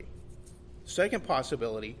possibility. Second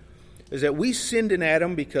possibility is that we sinned in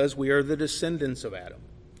Adam because we are the descendants of Adam.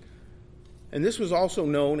 And this was also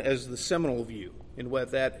known as the seminal view, in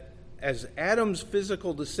what that as Adam's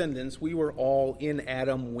physical descendants, we were all in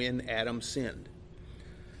Adam when Adam sinned.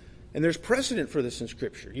 And there's precedent for this in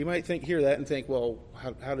Scripture. You might hear that and think, well,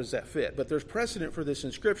 how does that fit? But there's precedent for this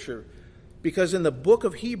in Scripture because in the book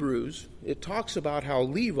of Hebrews, it talks about how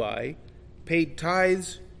Levi paid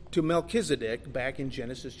tithes to Melchizedek back in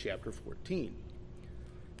Genesis chapter 14.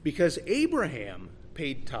 Because Abraham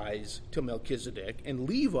paid tithes to Melchizedek, and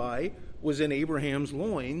Levi was in Abraham's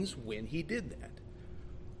loins when he did that.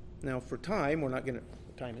 Now, for time, we're not going to...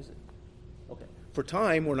 What time is it? Okay. For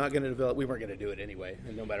time, we're not going to develop... We weren't going to do it anyway,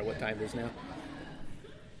 no matter what time it is now.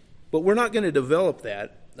 But we're not going to develop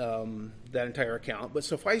that entire account. But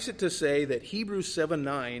suffice it to say that Hebrews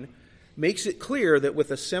 7:9 makes it clear that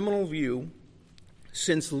with a seminal view,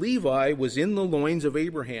 since Levi was in the loins of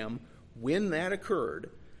Abraham when that occurred,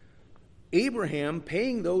 Abraham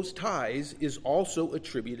paying those tithes is also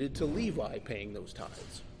attributed to Levi paying those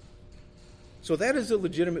tithes. So that is a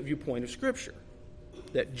legitimate viewpoint of Scripture.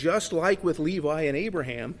 That just like with Levi and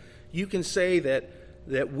Abraham, you can say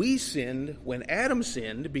that we sinned when Adam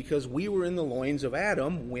sinned because we were in the loins of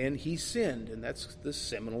Adam when he sinned. And that's the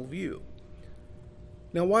seminal view.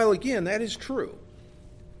 Now, while again, that is true,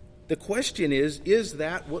 the question is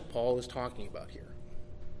that what Paul is talking about here?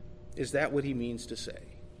 Is that what he means to say?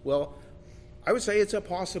 Well, I would say it's a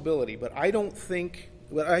possibility, but I think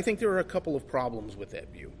there are a couple of problems with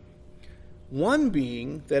that view. One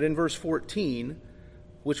being that in verse 14,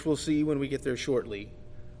 which we'll see when we get there shortly,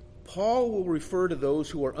 Paul will refer to those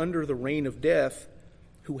who are under the reign of death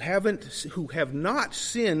who have not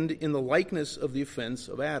sinned in the likeness of the offense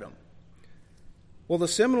of Adam. Well, the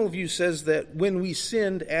seminal view says that when we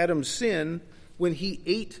sinned, Adam's sin, when he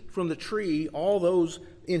ate from the tree, all those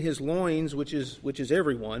in his loins, which is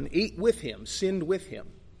everyone, ate with him, sinned with him.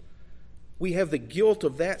 We have the guilt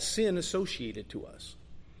of that sin associated to us.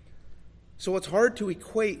 So it's hard to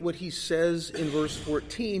equate what he says in verse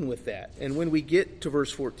 14 with that. And when we get to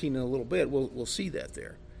verse 14 in a little bit, we'll see that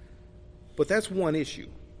there. But that's one issue.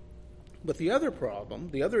 But the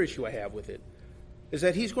other issue I have with it, is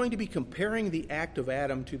that he's going to be comparing the act of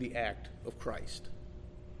Adam to the act of Christ.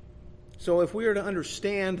 So if we are to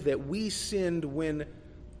understand that we sinned when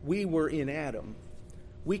we were in Adam,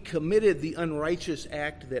 we committed the unrighteous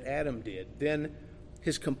act that Adam did, then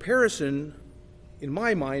his comparison, in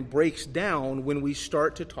my mind, breaks down when we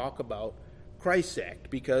start to talk about Christ's act,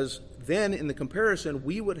 because then in the comparison,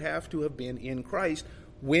 we would have to have been in Christ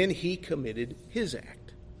when he committed his act.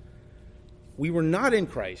 We were not in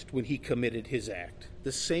Christ when he committed his act,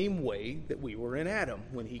 the same way that we were in Adam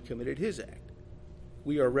when he committed his act.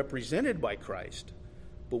 We are represented by Christ,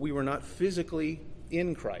 but we were not physically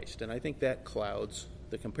in Christ, and I think that clouds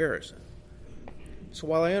the comparison. So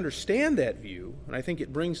while I understand that view, and I think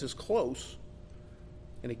it brings us close,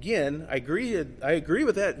 and again, I agree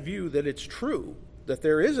with that view that it's true, that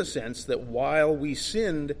there is a sense that while we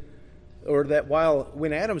sinned, or that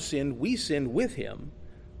when Adam sinned, we sinned with him,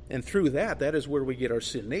 and through that is where we get our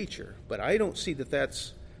sin nature. But I don't see that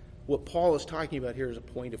that's what Paul is talking about here as a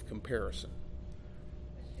point of comparison.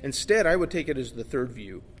 Instead, I would take it as the third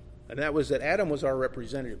view, and that was that Adam was our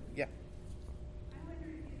representative. Yeah. I wonder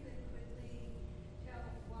if you could quickly tell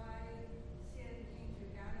why sin came to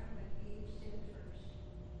Adam when Eve sinned first.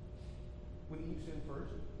 When Eve sinned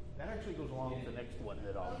first? That actually goes along with the next one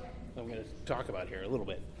that I'm going to talk about here a little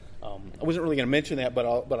bit. I wasn't really going to mention that,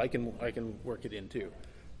 but I can work it in too.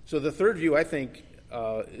 So the third view, I think,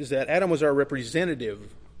 is that Adam was our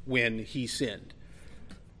representative when he sinned.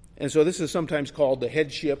 And so this is sometimes called the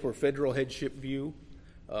headship or federal headship view.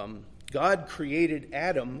 God created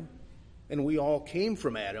Adam, and we all came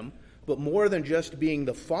from Adam, but more than just being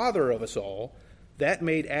the father of us all, that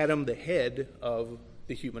made Adam the head of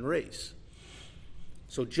the human race.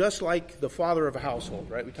 So just like the father of a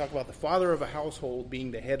household, right? We talk about the father of a household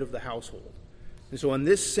being the head of the household. And so in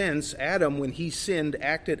this sense, Adam, when he sinned,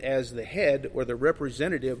 acted as the head or the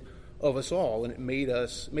representative of us all, and it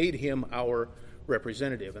made him our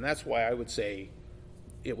representative. And that's why I would say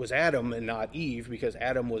it was Adam and not Eve, because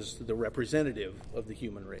Adam was the representative of the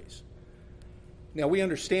human race. Now, we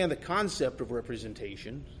understand the concept of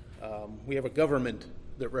representation. We have a government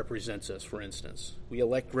that represents us, for instance. We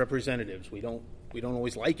elect representatives. We don't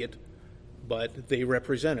always like it, but they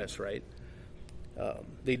represent us, right?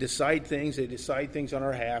 They decide things on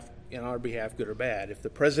our behalf, good or bad. If the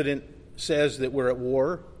president says that we're at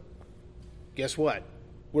war, guess what?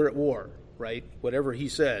 We're at war, right? Whatever he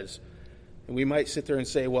says. And we might sit there and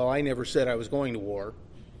say, well, I never said I was going to war.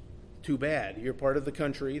 Too bad. You're part of the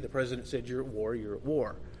country. The president said you're at war. You're at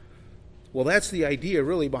war. Well, that's the idea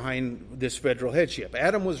really behind this federal headship.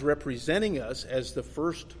 Adam was representing us as the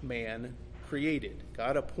first man created.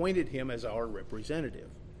 God appointed him as our representative.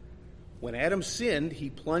 When Adam sinned, he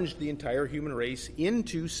plunged the entire human race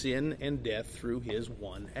into sin and death through his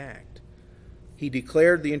one act. He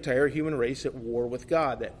declared the entire human race at war with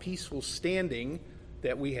God. That peaceful standing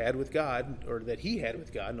that we had with God, or that he had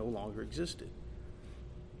with God, no longer existed.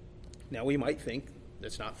 Now we might think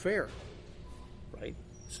that's not fair, right?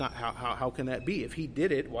 It's not how can that be? If he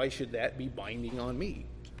did it, why should that be binding on me?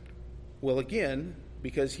 Well, again,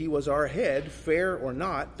 because he was our head, fair or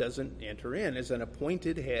not, doesn't enter in. As an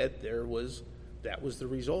appointed head, that was the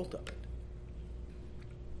result of it.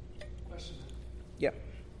 Question. Yeah.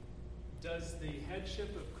 Does the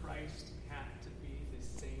headship of Christ have to be the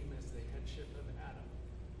same as the headship of Adam?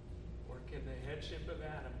 Or can the headship of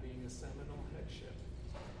Adam, being a seminal headship,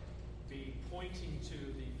 be pointing to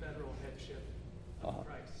the federal headship of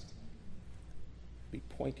Christ? Be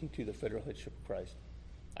pointing to the federal headship of Christ.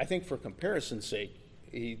 I think for comparison's sake,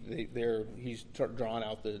 he's drawn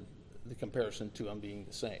out the comparison to them being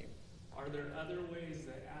the same. Are there other ways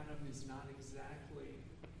that Adam is not exactly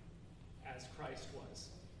as Christ was,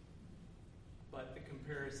 but the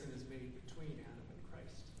comparison is made between Adam and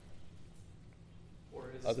Christ?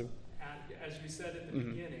 Or is, as you said at the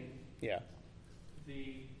beginning, yeah,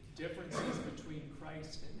 the differences between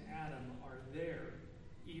Christ and Adam are there,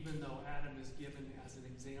 even though Adam is given as an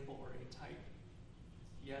example or a type.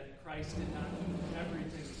 Yet Christ did not do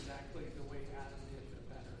everything exactly the way Adam did, but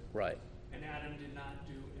better. Right. And Adam did not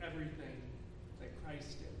do everything that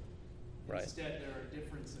Christ did. Right. Instead, there are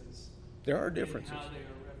differences. There are differences. In how they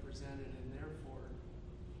are represented, and therefore,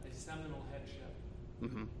 a seminal headship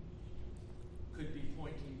could be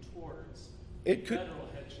pointing towards federal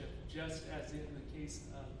headship, just as in the case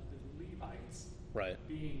of the Levites, right,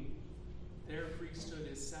 being their priesthood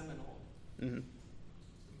is seminal,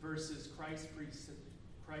 versus Christ's priesthood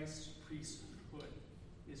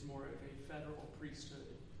is more of a federal priesthood,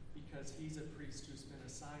 because he's a priest who's been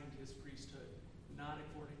assigned his priesthood, not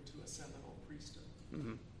according to a seminal priesthood.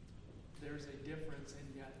 There's a difference,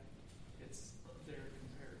 and yet it's there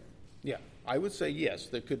compared. Yeah, I would say yes.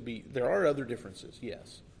 There are other differences,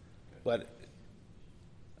 yes, but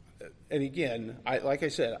and again, like I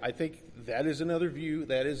said, I think that is another view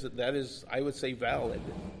that is I would say valid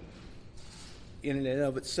in and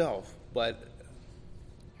of itself, but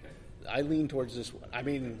I lean towards this one. I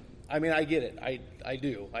mean, I get it. I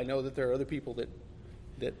do. I know that there are other people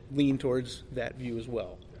that lean towards that view as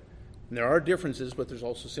well. And there are differences, but there's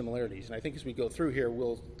also similarities. And I think as we go through here,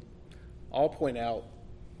 I'll point out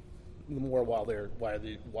more why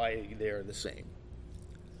they're the same.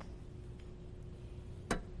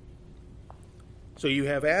 So you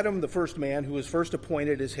have Adam, the first man, who was first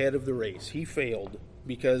appointed as head of the race. He failed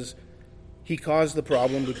because he caused the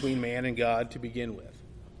problem between man and God to begin with.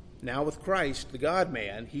 Now with Christ, the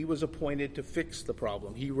God-man, he was appointed to fix the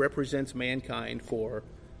problem. He represents mankind for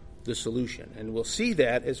the solution. And we'll see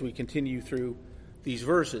that as we continue through these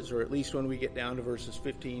verses, or at least when we get down to verses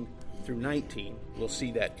 15 through 19, we'll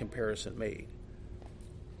see that comparison made.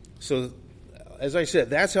 So, as I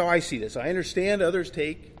said, that's how I see this. I understand others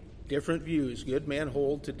take different views. Good men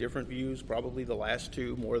hold to different views, probably the last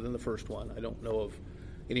two more than the first one. I don't know of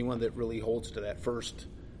anyone that really holds to that first.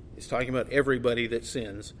 It's talking about everybody that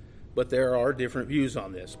sins, but there are different views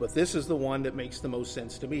on this. But this is the one that makes the most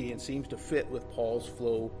sense to me and seems to fit with Paul's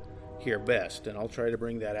flow here best, and I'll try to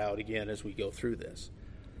bring that out again as we go through this.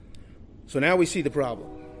 So now we see the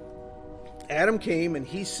problem. Adam came and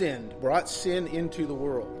he sinned, brought sin into the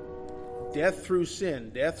world. Death through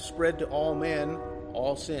sin. Death spread to all men,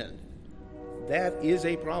 all sinned. That is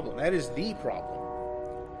a problem. That is the problem.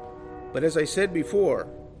 But as I said before,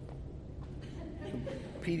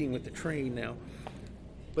 competing with the train now,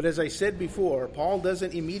 but as I said before, Paul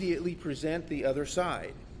doesn't immediately present the other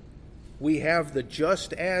side. We have the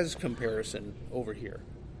just as comparison over here,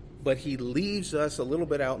 but he leaves us a little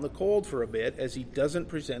bit out in the cold for a bit as he doesn't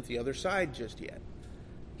present the other side just yet.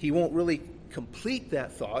 He won't really complete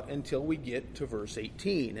that thought until we get to verse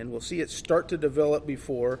 18, and we'll see it start to develop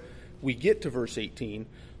before we get to verse 18,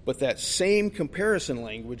 but that same comparison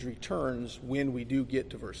language returns when we do get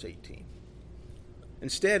to verse 18.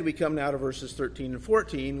 Instead, we come now to verses 13 and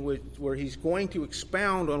 14, where he's going to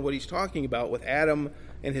expound on what he's talking about with Adam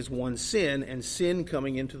and his one sin, and sin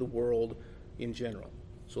coming into the world in general.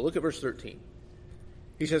 So look at verse 13.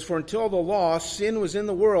 He says, "For until the law, sin was in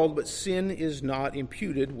the world, but sin is not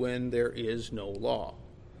imputed when there is no law."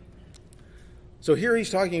 So here he's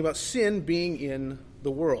talking about sin being in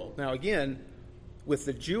the world. Now again, with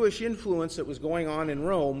the Jewish influence that was going on in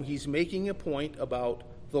Rome, he's making a point about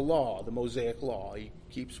the law, the Mosaic law. He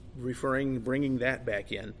keeps bringing that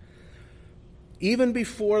back in. Even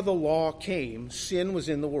before the law came, sin was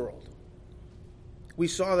in the world. We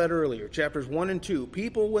saw that earlier, chapters 1 and 2.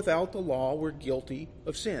 People without the law were guilty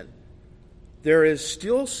of sin. There is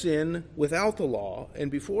still sin without the law, and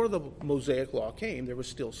before the Mosaic law came, there was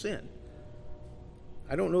still sin.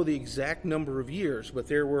 I don't know the exact number of years, but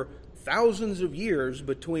there were thousands of years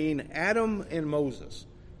between Adam and Moses.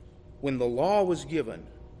 When the law was given,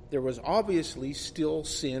 there was obviously still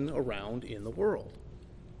sin around in the world.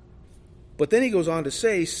 But then he goes on to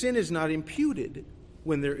say, sin is not imputed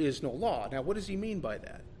when there is no law. Now, what does he mean by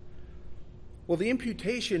that? Well, the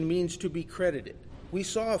imputation means to be credited. We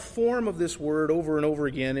saw a form of this word over and over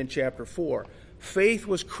again in chapter 4. Faith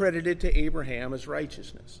was credited to Abraham as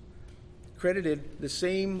righteousness. Credited, the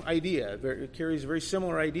same idea. It carries a very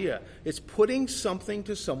similar idea. It's putting something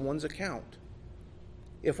to someone's account.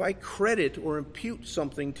 If I credit or impute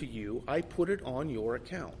something to you, I put it on your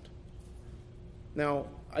account. Now,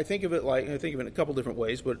 I think of it in a couple different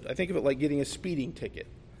ways, but I think of it like getting a speeding ticket,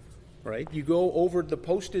 right? You go over the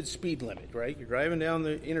posted speed limit, right? You're driving down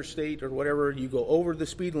the interstate or whatever, you go over the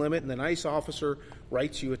speed limit, and the nice officer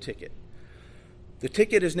writes you a ticket. The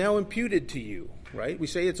ticket is now imputed to you, right? We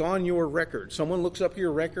say it's on your record. Someone looks up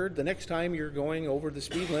your record. The next time you're going over the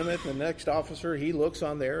speed limit, the next officer, he looks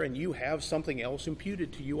on there, and you have something else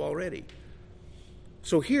imputed to you already.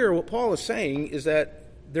 So here, what Paul is saying is that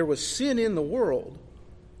there was sin in the world,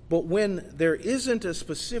 but when there isn't a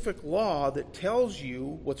specific law that tells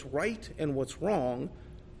you what's right and what's wrong,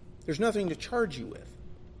 there's nothing to charge you with.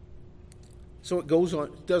 So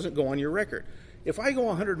it doesn't go on your record. If I go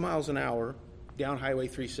 100 miles an hour down Highway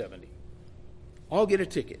 370, I'll get a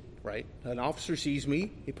ticket, right? An officer sees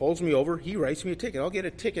me, he pulls me over, he writes me a ticket. I'll get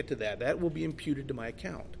a ticket to that. That will be imputed to my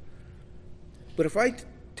account. But if I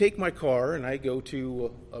take my car and I go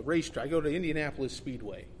to a racetrack, I go to Indianapolis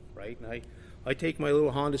Speedway, right? And I take my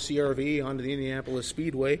little Honda CR-V onto the Indianapolis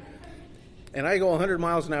Speedway, and I go 100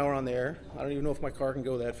 miles an hour on there. I don't even know if my car can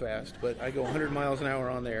go that fast, but I go 100 miles an hour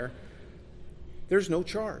on there. There's no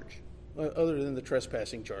charge, other than the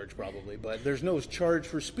trespassing charge probably, but there's no charge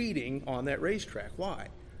for speeding on that racetrack. Why?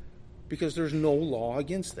 Because there's no law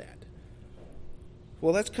against that.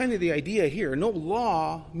 Well, that's kind of the idea here. No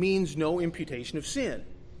law means no imputation of sin.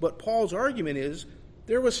 But Paul's argument is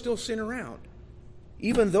there was still sin around,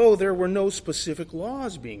 even though there were no specific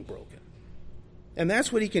laws being broken. And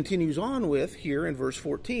that's what he continues on with here in verse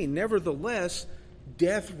 14. Nevertheless,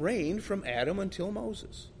 death reigned from Adam until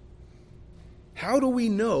Moses. How do we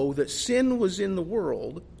know that sin was in the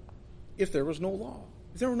world if there was no law?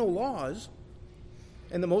 If there were no laws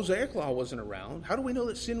and the Mosaic law wasn't around, how do we know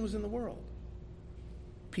that sin was in the world?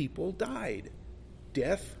 People died.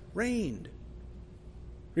 death reigned.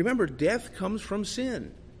 Remember, death comes from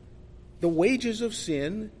sin. The wages of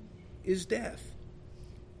sin is death.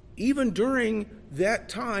 Even during that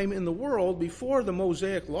time in the world, before the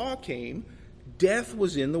Mosaic law came, death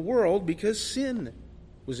was in the world because sin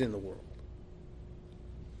was in the world.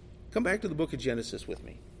 Come back to the book of Genesis with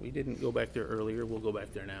me. We didn't go back there earlier. We'll go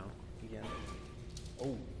back there now again.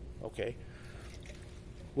 Oh, okay.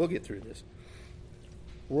 We'll get through this.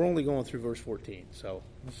 We're only going through verse 14, so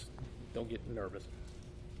don't get nervous.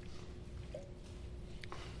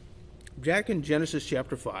 Back in Genesis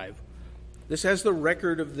chapter 5, this has the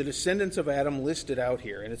record of the descendants of Adam listed out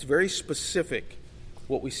here, and it's very specific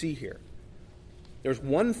what we see here. There's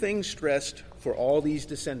one thing stressed for all these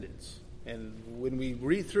descendants, and when we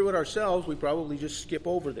read through it ourselves, we probably just skip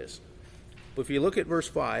over this. But if you look at verse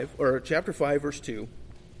 5, or chapter 5, verse 2,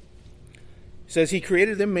 it says, he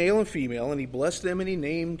created them male and female, and he blessed them, and he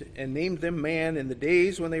named them man in the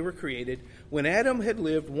days when they were created. When Adam had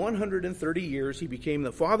lived 130 years, he became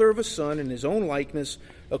the father of a son in his own likeness,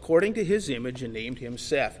 according to his image, and named him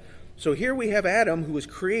Seth. So here we have Adam, who was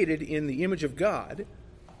created in the image of God,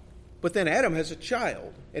 but then Adam has a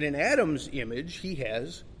child, and in Adam's image, he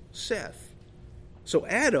has Seth. So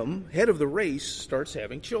Adam, head of the race, starts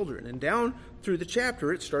having children, and down through the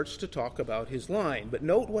chapter, it starts to talk about his line. But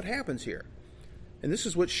note what happens here. And this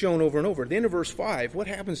is what's shown over and over. At the end of verse 5, what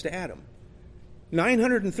happens to Adam?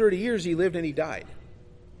 930 years he lived and he died.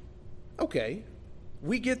 Okay,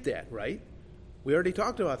 we get that, right? We already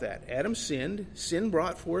talked about that. Adam sinned. Sin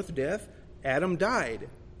brought forth death. Adam died.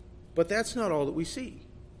 But that's not all that we see.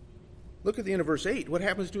 Look at the end of verse 8. What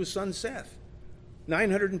happens to his son Seth?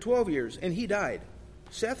 912 years, and he died.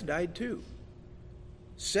 Seth died too.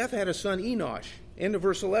 Seth had a son Enosh. End of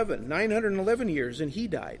verse 11. 911 years, and he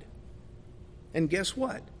died. And guess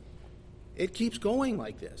what? It keeps going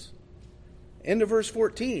like this. End of verse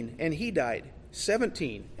 14, and he died.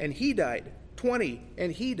 17, and he died. 20,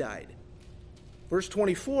 and he died. Verse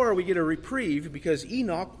 24, we get a reprieve because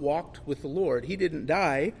Enoch walked with the Lord. He didn't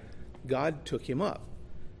die. God took him up.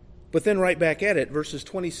 But then right back at it, verses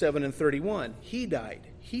 27 and 31, he died.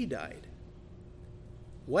 He died.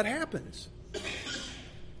 What happens?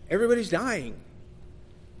 Everybody's dying.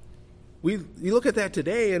 We look at that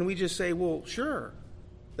today and we just say, well, sure,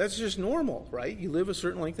 that's just normal, right? You live a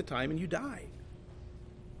certain length of time and you die.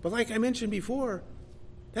 But like I mentioned before,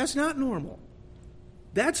 that's not normal.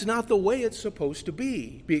 That's not the way it's supposed to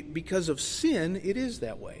be. Because of sin, it is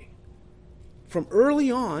that way. From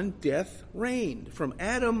early on, death reigned, from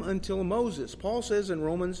Adam until Moses. Paul says in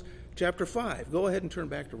Romans chapter 5, go ahead and turn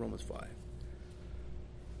back to Romans 5.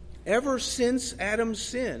 Ever since Adam's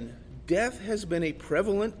sin, death has been a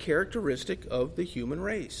prevalent characteristic of the human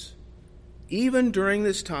race, even during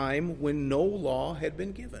this time when no law had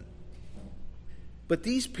been given. But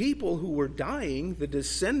these people who were dying, the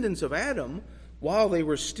descendants of Adam, while they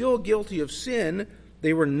were still guilty of sin,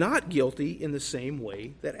 they were not guilty in the same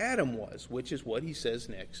way that Adam was, which is what he says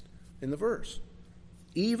next in the verse.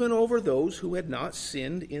 Even over those who had not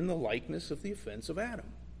sinned in the likeness of the offense of Adam.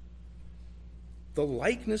 The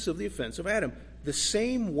likeness of the offense of Adam. The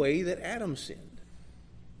same way that Adam sinned.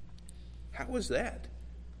 How was that?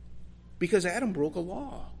 Because Adam broke a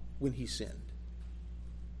law when he sinned.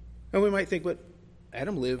 And we might think, but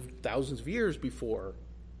Adam lived thousands of years before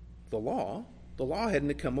the law. The law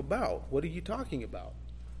hadn't come about. What are you talking about?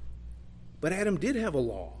 But Adam did have a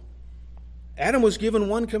law. Adam was given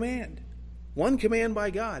one command by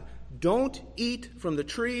God. Don't eat from the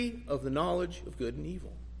tree of the knowledge of good and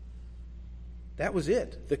evil. That was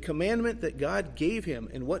it. The commandment that God gave him.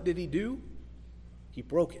 And what did he do? He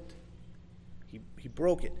broke it. He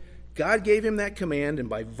broke it. God gave him that command, and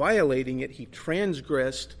by violating it, he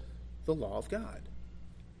transgressed the law of God.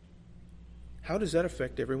 How does that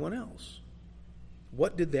affect everyone else?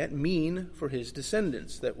 What did that mean for his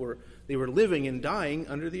descendants that they were living and dying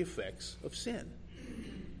under the effects of sin?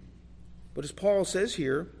 But as Paul says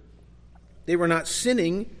here, they were not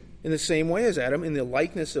sinning in the same way as Adam, in the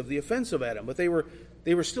likeness of the offense of Adam. But they were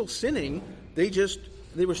still sinning. They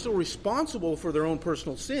were still responsible for their own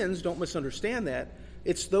personal sins. Don't misunderstand that.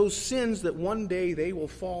 It's those sins that one day they will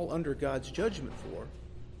fall under God's judgment for.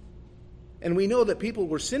 And we know that people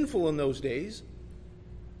were sinful in those days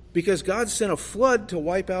because God sent a flood to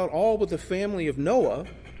wipe out all but the family of Noah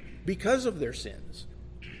because of their sins.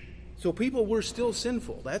 So people were still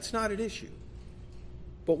sinful. That's not an issue.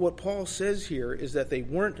 But what Paul says here is that they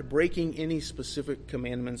weren't breaking any specific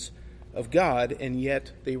commandments of God, and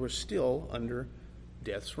yet they were still under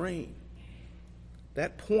death's reign.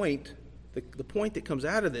 That point, the point that comes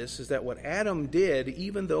out of this is that what Adam did,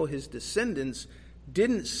 even though his descendants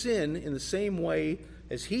didn't sin in the same way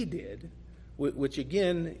as he did, which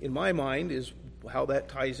again, in my mind, is how that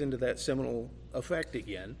ties into that seminal effect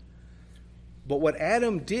again. But what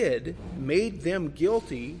Adam did made them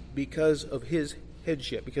guilty because of his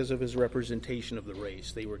headship, because of his representation of the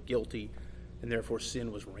race. They were guilty, and therefore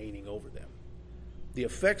sin was reigning over them. The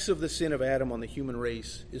effects of the sin of Adam on the human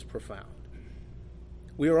race is profound.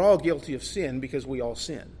 We are all guilty of sin because we all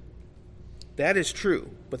sin. That is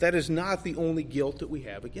true, but that is not the only guilt that we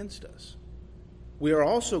have against us. We are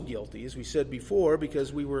also guilty, as we said before,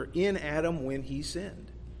 because we were in Adam when he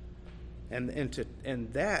sinned. And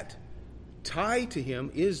that tie to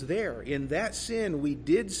him is there. In that sin, we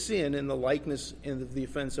did sin in the likeness and the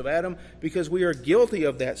offense of Adam because we are guilty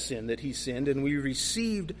of that sin that he sinned, and we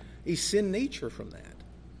received a sin nature from that.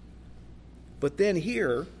 But then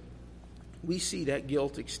here, we see that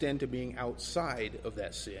guilt extend to being outside of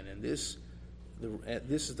that sin, and this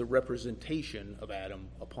is the representation of Adam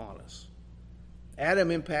upon us.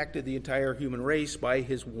 Adam impacted the entire human race by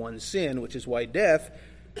his one sin, which is why death,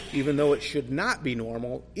 even though it should not be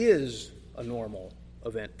normal, is a normal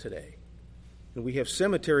event today. And we have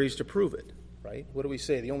cemeteries to prove it, right? What do we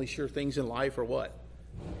say? The only sure things in life are what?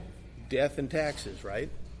 Death and taxes, right?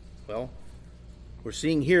 Well, we're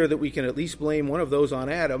seeing here that we can at least blame one of those on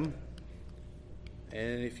Adam.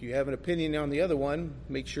 And if you have an opinion on the other one,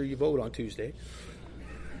 make sure you vote on Tuesday.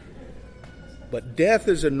 But death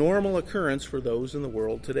is a normal occurrence for those in the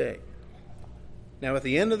world today. Now, at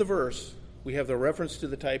the end of the verse, we have the reference to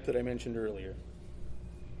the type that I mentioned earlier.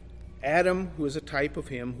 Adam, who is a type of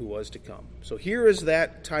him who was to come. So here is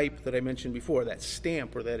that type that I mentioned before, that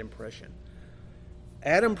stamp or that impression.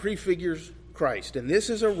 Adam prefigures Christ, and this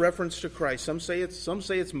is a reference to Christ. Some say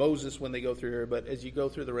it's Moses when they go through here, but as you go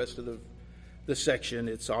through the rest of the section,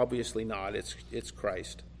 it's obviously not. It's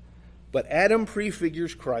Christ. But Adam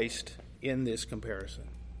prefigures Christ in this comparison.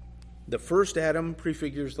 The first Adam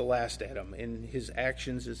prefigures the last Adam in his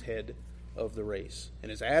actions as head of the race.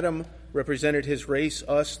 And as Adam represented his race,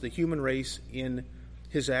 us, the human race, in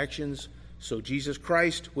his actions, so Jesus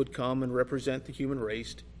Christ would come and represent the human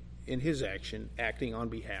race in his action, acting on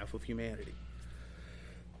behalf of humanity.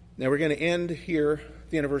 Now we're going to end here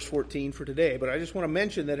at the end of verse 14 for today, but I just want to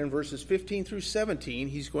mention that in verses 15 through 17,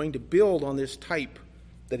 he's going to build on this type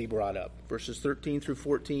that he brought up. Verses 13 through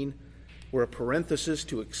 14 were a parenthesis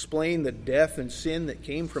to explain the death and sin that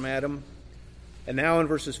came from Adam. And now in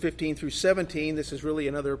verses 15 through 17, this is really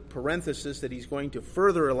another parenthesis that he's going to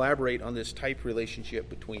further elaborate on this type relationship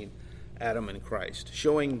between Adam and Christ,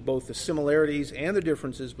 showing both the similarities and the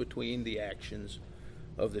differences between the actions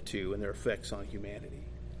of the two and their effects on humanity.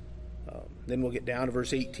 Then we'll get down to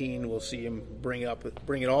verse 18. We'll see him bring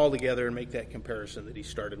it all together and make that comparison that he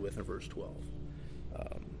started with in verse 12.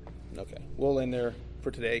 Okay, we'll end there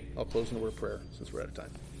for today. I'll close in a word of prayer since we're out of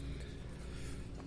time.